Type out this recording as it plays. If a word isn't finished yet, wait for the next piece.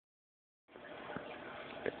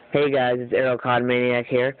Hey guys, it's Aerocod Maniac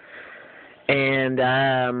here, and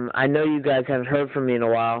I know you guys haven't heard from me in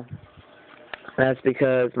a while. That's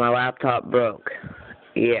because my laptop broke.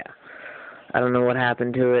 Yeah, I don't know what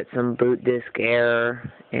happened to it, some boot disk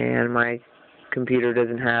error, and my computer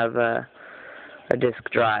doesn't have a disk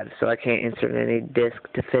drive, so I can't insert any disk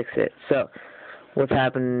to fix it. So, what's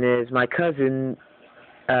happened is my cousin,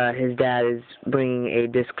 his dad is bringing a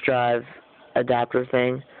disk drive adapter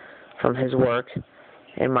thing from his work,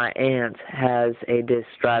 and my aunt has a disk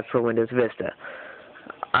drive for Windows Vista.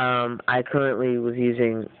 I currently was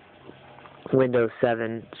using Windows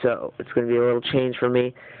 7, so it's going to be a little change for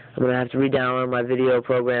me. I'm going to have to re-download my video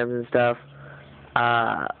programs and stuff,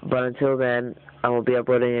 but until then, I won't be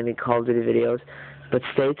uploading any Call of Duty videos. But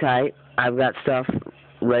stay tight. I've got stuff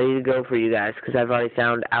ready to go for you guys, because I've already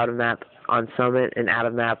found Out of Map on Summit and Out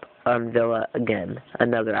of Map on Villa again.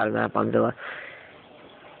 Another Out of Map on Villa.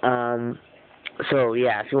 So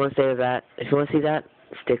yeah, if you want to stay with that, if you want to see that,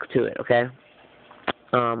 stick to it, okay?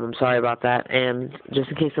 I'm sorry about that, and just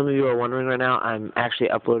in case some of you are wondering right now, I'm actually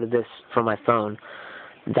uploaded this from my phone.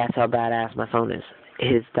 That's how badass my phone is.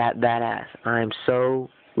 It's that badass. I'm so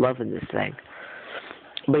loving this thing.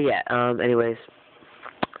 But yeah, anyways,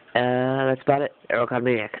 that's about it. Aerocod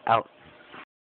Maniac, out.